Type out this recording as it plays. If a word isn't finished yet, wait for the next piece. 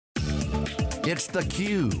It's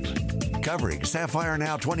theCUBE, covering Sapphire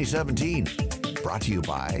Now 2017. Brought to you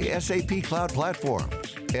by SAP Cloud Platform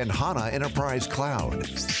and Hana Enterprise Cloud.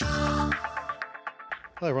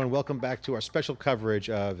 Hello everyone, welcome back to our special coverage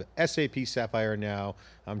of SAP Sapphire Now.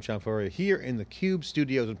 I'm John Furrier here in the CUBE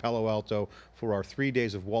studios in Palo Alto for our 3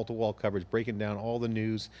 days of wall-to-wall coverage, breaking down all the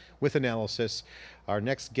news with analysis. Our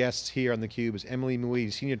next guests here on the CUBE is Emily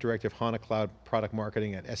Mui, Senior Director of Hana Cloud Product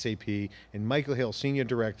Marketing at SAP, and Michael Hill, Senior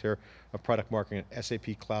Director of Product Marketing at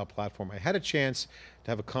SAP Cloud Platform. I had a chance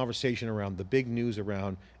to have a conversation around the big news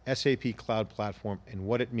around SAP Cloud Platform and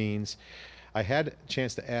what it means. I had a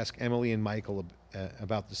chance to ask Emily and Michael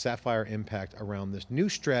about the Sapphire impact around this new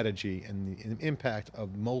strategy and the impact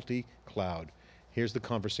of multi-cloud. Here's the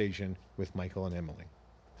conversation with Michael and Emily.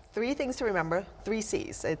 3 things to remember, 3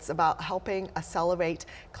 Cs. It's about helping accelerate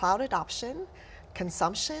cloud adoption,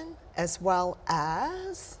 consumption, as well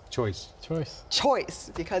as Choice,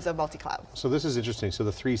 because of multi-cloud. So this is interesting. So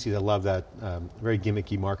the 3 Cs, I love that very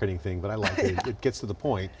gimmicky marketing thing, but I like it. It gets to the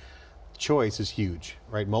point. Choice is huge,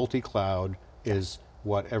 right? Multi-cloud is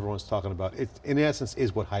what everyone's talking about. It, in essence,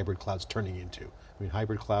 is what hybrid cloud's turning into. I mean,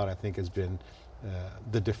 hybrid cloud, I think, has been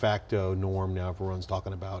the de facto norm now everyone's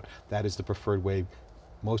talking about. That is the preferred way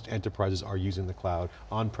most enterprises are using the cloud,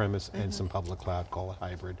 on-premise and some public cloud, call it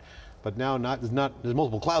hybrid. But now there's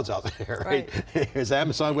multiple clouds out there, right? There's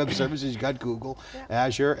Amazon Web Services, you got Google,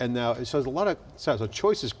 Azure, and now, so there's a lot of, so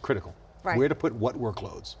choice is critical. Where to put what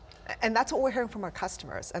workloads. And that's what we're hearing from our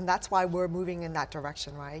customers, and that's why we're moving in that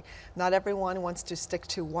direction, right? Not everyone wants to stick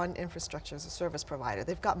to one infrastructure as a service provider.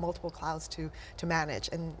 They've got multiple clouds to manage,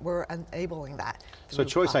 and we're enabling that. So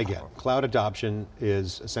choice I get. Cloud adoption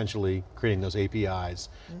is essentially creating those APIs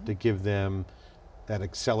to give them that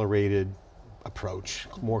accelerated approach.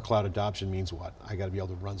 More cloud adoption means what? I got to be able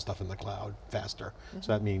to run stuff in the cloud faster.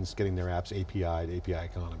 So that means getting their apps API to API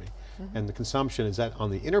economy. And the consumption, is that on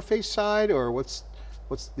the interface side, or what's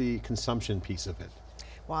the consumption piece of it?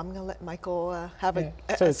 Well, I'm going to let Michael have a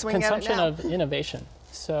swing at it now. Consumption of innovation.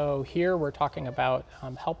 So here we're talking about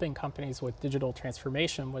helping companies with digital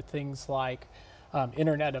transformation with things like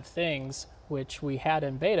Internet of Things, which we had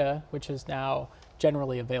in beta, which is now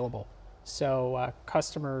generally available. So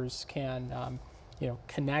customers can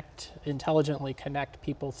intelligently connect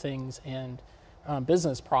people, things, and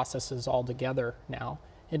business processes all together now.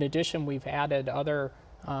 In addition, we've added other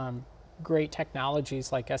great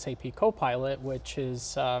technologies like SAP Copilot, which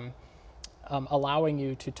is allowing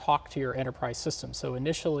you to talk to your enterprise system. So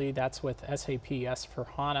initially that's with SAP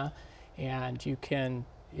S/4HANA, and you can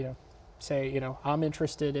say, I'm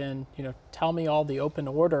interested in, tell me all the open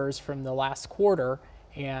orders from the last quarter,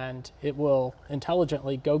 and it will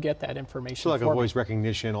intelligently go get that information. So like a voice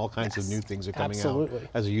recognition, all kinds of new things are coming out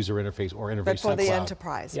as a user interface or interface. But for the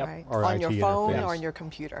enterprise, right? Or on IT your phone interface. or on your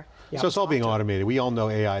computer. So it's all being automated. We all know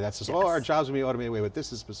AI, that's just, our jobs will be automated away, but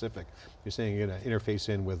this is specific. You're saying you're going to interface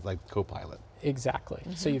in with like Copilot. Exactly,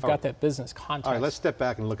 so you've got that business context. All right, let's step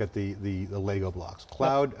back and look at the Lego blocks.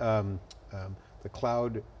 Cloud, the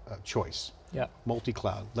cloud choice.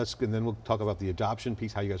 Multi-cloud. And then we'll talk about the adoption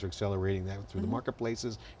piece, how you guys are accelerating that through the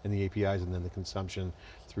marketplaces and the APIs, and then the consumption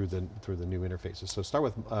through the new interfaces. So start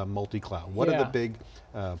with multi-cload. What are the big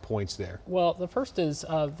points there? Well, the first is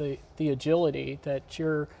the agility that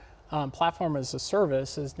your platform as a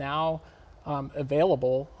service is now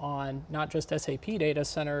available on not just SAP data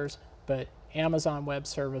centers, but Amazon Web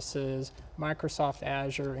Services, Microsoft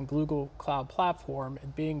Azure, and Google Cloud Platform,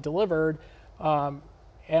 being delivered.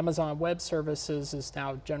 Amazon Web Services is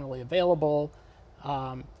now generally available.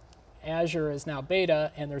 Azure is now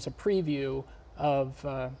beta, and there's a preview of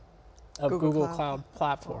Google Cloud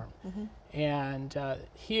Platform. And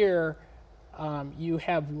here you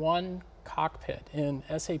have one cockpit in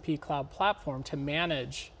SAP Cloud Platform to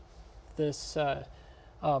manage this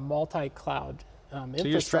multi-cloud So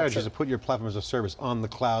your strategy is to put your platform as a service on the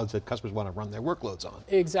clouds that customers want to run their workloads on.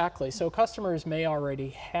 Exactly. So customers may already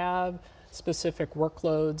have specific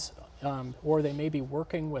workloads, or they may be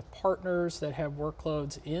working with partners that have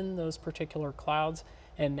workloads in those particular clouds,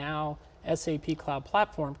 and now SAP Cloud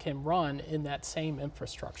Platform can run in that same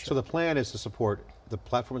infrastructure. So the plan is to support the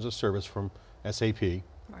platform as a service from SAP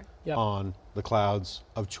on the clouds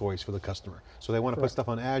of choice for the customer. So they want to put stuff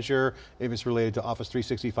on Azure, if it's related to Office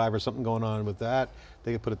 365 or something going on with that,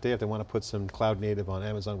 they can put it there. If they want to put some cloud native on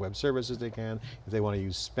Amazon Web Services, they can. If they want to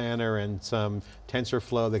use Spanner and some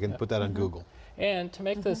TensorFlow, they can put that on Google. And to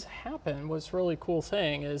make this happen, what's really cool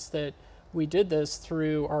thing is that we did this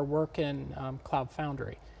through our work in Cloud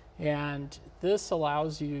Foundry. And this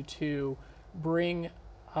allows you to bring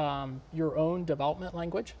your own development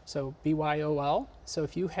language, so BYOL. So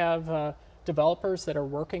if you have developers that are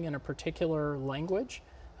working in a particular language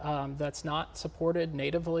that's not supported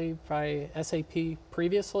natively by SAP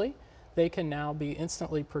previously, they can now be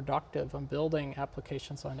instantly productive on building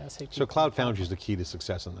applications on SAP. So Cloud Foundry is the key to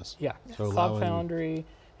success in this. Yeah, So Cloud Foundry,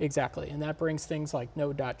 exactly. And that brings things like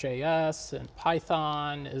Node.js and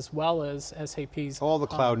Python, as well as SAP's. all the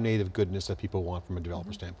cloud native goodness that people want from a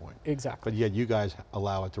developer standpoint. Exactly. But yet you guys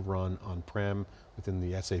allow it to run on-prem within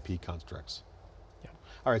the SAP constructs. Yeah.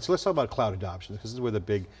 All right, so let's talk about cloud adoption, because this is where the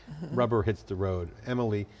big rubber hits the road.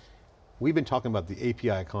 Emily, we've been talking about the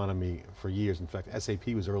API economy for years. In fact, SAP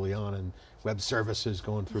was early on in web services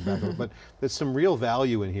going through back, but there's some real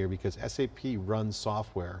value in here because SAP runs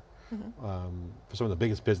software for some of the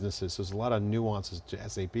biggest businesses. So there's a lot of nuances to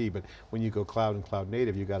SAP, but when you go cloud and cloud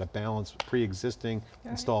native, you got to balance pre-existing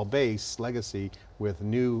install base, legacy, with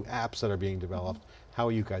new apps that are being developed. How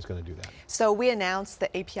are you guys going to do that? So we announced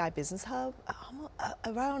the API Business Hub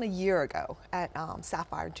around a year ago at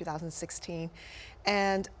Sapphire in 2016.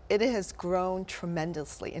 And it has grown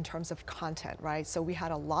tremendously in terms of content, right? So we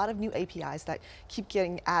had a lot of new APIs that keep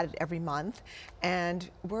getting added every month, and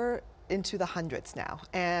we're into the hundreds now.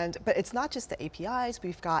 But it's not just the APIs,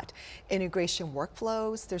 we've got integration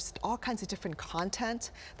workflows, there's all kinds of different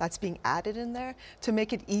content that's being added in there to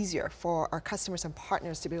make it easier for our customers and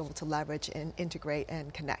partners to be able to leverage and integrate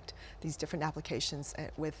and connect these different applications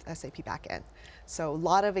with SAP backend. So a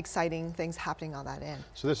lot of exciting things happening on that end.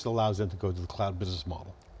 So this allows them to go to the cloud business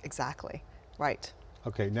model. Exactly, right.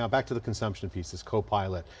 Okay, now back to the consumption piece, this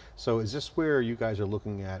Copilot. So is this where you guys are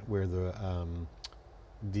looking at where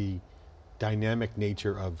the dynamic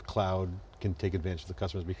nature of cloud can take advantage of the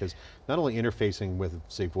customers? Because not only interfacing with,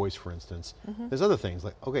 say, voice, for instance, there's other things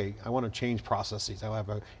like, okay, I want to change processes. I have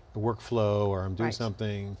a workflow, or I'm doing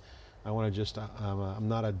something. I want to just, I'm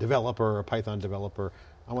not a developer, a Python developer.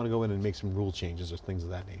 I want to go in and make some rule changes or things of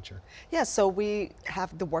that nature. Yeah, so we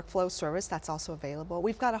have the workflow service that's also available.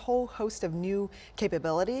 We've got a whole host of new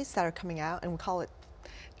capabilities that are coming out, and we call it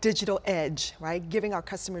digital edge, right? Giving our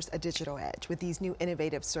customers a digital edge with these new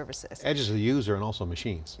innovative services. Edge is the user and also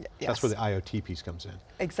machines. Yes. That's where the IoT piece comes in.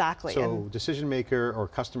 Exactly. So decision maker or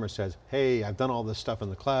customer says, hey, I've done all this stuff in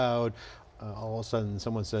the cloud. All of a sudden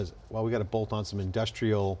someone says, well, we got to bolt on some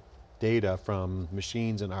industrial data from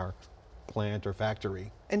machines in our plant or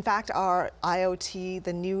factory. In fact, our IoT,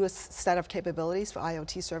 the newest set of capabilities for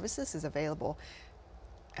IoT services is available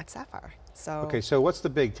at Sapphire. So okay, so what's the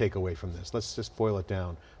big takeaway from this? Let's just boil it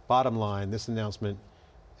down. Bottom line, this announcement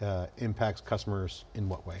impacts customers in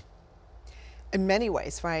what way? In many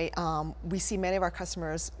ways, right? We see many of our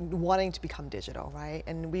customers wanting to become digital, right?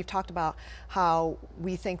 And we've talked about how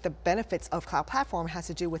we think the benefits of Cloud Platform has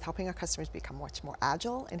to do with helping our customers become much more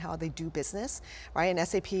agile in how they do business, right? And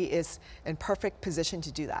SAP is in perfect position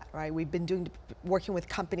to do that, right? We've been working with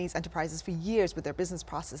companies, enterprises for years with their business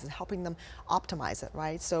processes, helping them optimize it,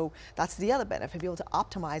 right? So that's the other benefit, be able to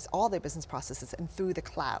optimize all their business processes and through the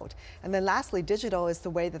cloud. And then lastly, digital is the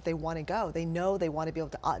way that they want to go. They know they want to be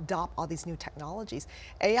able to adopt all these new technologies.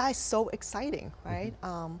 AI is so exciting, right?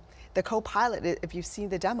 The Copilot, if you've seen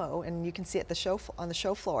the demo, and you can see it on the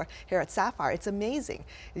show floor here at Sapphire, it's amazing.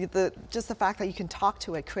 Just the fact that you can talk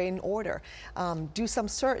to it, create an order, do some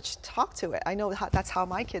search, talk to it. I know that's how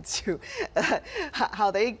my kids do,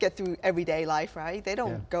 how they get through everyday life, right? They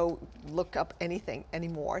don't go look up anything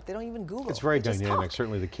anymore. They don't even Google. It's very dynamic.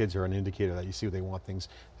 Certainly the kids are an indicator that you see what they want things,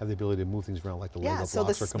 have the ability to move things around like the Lego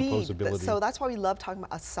blocks or composability. So that's why we love talking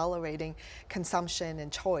about accelerating consumption and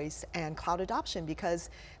choice and cloud adoption, because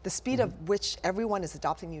the speed of which everyone is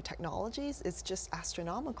adopting new technologies is just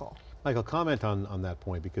astronomical. Michael, comment on that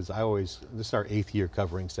point, because this is our 8th year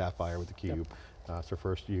covering Sapphire with theCUBE. It's our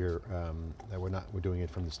first year that we're doing it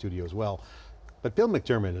from the studio as well. But Bill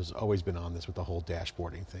McDermott has always been on this with the whole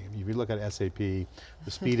dashboarding thing. I mean, if you look at SAP, the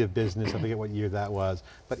speed of business, I forget what year that was,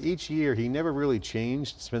 but each year he never really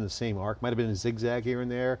changed. It's been the same arc. Might have been a zigzag here and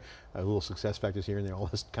there, a little success factors here and there, all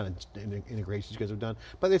this kind of integrations you guys have done.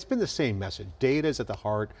 But it's been the same message. Data is at the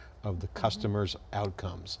heart of the customer's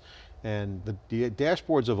outcomes. And the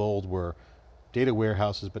dashboards of old were data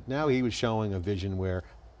warehouses, but now he was showing a vision where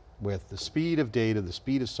with the speed of data, the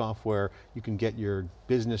speed of software, you can get your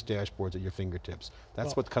business dashboards at your fingertips.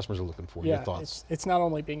 That's what customers are looking for. Your thoughts? It's not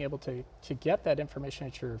only being able to get that information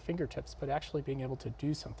at your fingertips, but actually being able to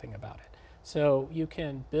do something about it. So you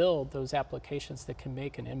can build those applications that can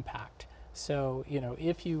make an impact. So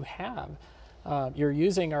if you have, you're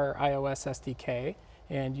using our iOS SDK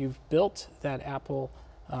and you've built that Apple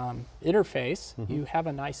interface, you have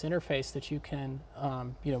a nice interface that you can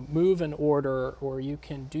move an order, or you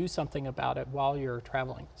can do something about it while you're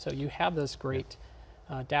traveling. So you have this great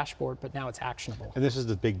dashboard, but now it's actionable. And this is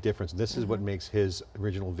the big difference. This is what makes his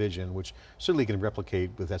original vision, which certainly can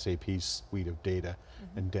replicate with SAP's suite of data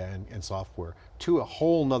and software, to a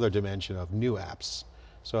whole nother dimension of new apps.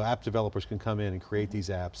 So app developers can come in and create these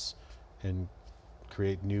apps and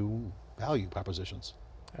create new value propositions.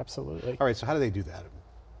 Absolutely. All right, so how do they do that?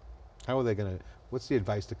 How are they going to, what's the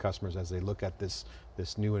advice to customers as they look at this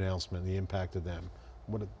new announcement, the impact of them?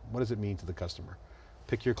 What does it mean to the customer?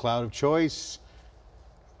 Pick your cloud of choice,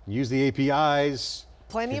 use the APIs.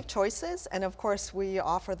 Plenty of choices, and of course we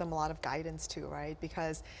offer them a lot of guidance too, right?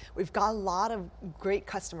 Because we've got a lot of great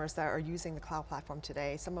customers that are using the cloud platform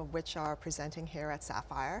today, some of which are presenting here at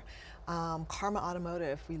Sapphire. Karma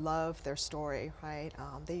Automotive, we love their story, right?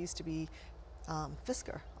 They used to be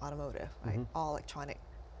Fisker Automotive, right? All electronic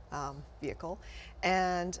vehicle.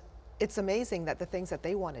 And it's amazing that the things that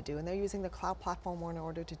they want to do, and they're using the cloud platform in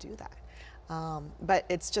order to do that. But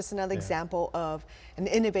it's just another example of an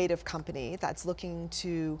innovative company that's looking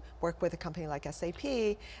to work with a company like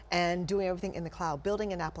SAP and doing everything in the cloud,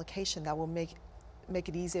 building an application that will make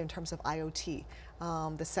it easier in terms of IoT,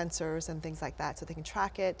 the sensors and things like that, so they can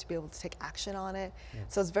track it, to be able to take action on it.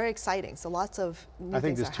 So it's very exciting. So lots of new things are happening. I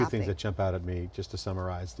think there's two things that jump out at me, just to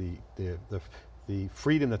summarize the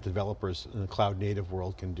freedom that developers in the cloud native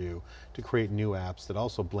world can do to create new apps that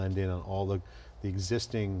also blend in on all the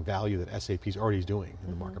existing value that SAP is already doing in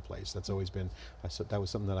the marketplace. That's always been, that was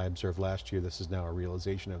something that I observed last year. This is now a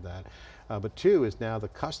realization of that. But two is now the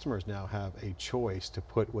customers now have a choice to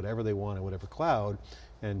put whatever they want in whatever cloud.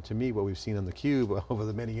 And to me, what we've seen on theCUBE over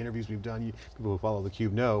the many interviews we've done, people who follow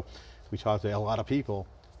theCUBE know, we talk to a lot of people,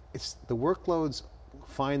 it's the workloads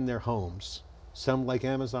find their homes. Some like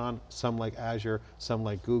Amazon, some like Azure, some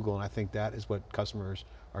like Google, and I think that is what customers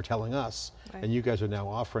are telling us, and you guys are now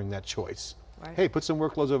offering that choice. Hey, put some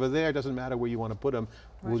workloads over there, it doesn't matter where you want to put them,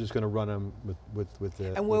 we're just going to run them with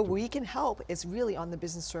the... And where we can help is really on the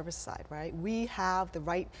business service side, right? We have the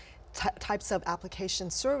right types of application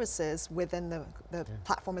services within the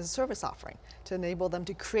platform as a service offering to enable them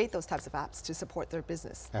to create those types of apps to support their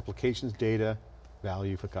business. Applications, data,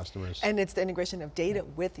 value for customers. And it's the integration of data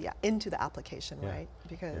with into the application, right?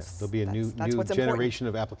 Because there'll be a new generation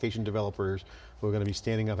of application developers who are going to be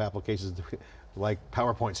standing up applications like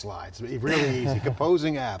PowerPoint slides. Really easy,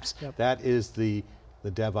 composing apps. That is the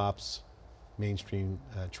DevOps mainstream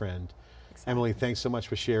trend. Exactly. Emily, thanks so much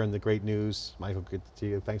for sharing the great news. Michael, good to see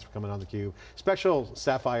you. Thanks for coming on theCUBE. Special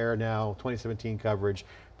Sapphire Now 2017 coverage,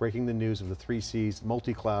 breaking the news of the 3 Cs,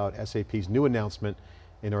 multi-cloud, SAP's new announcement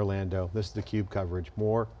in Orlando. This is theCUBE coverage.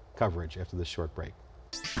 More coverage after this short break.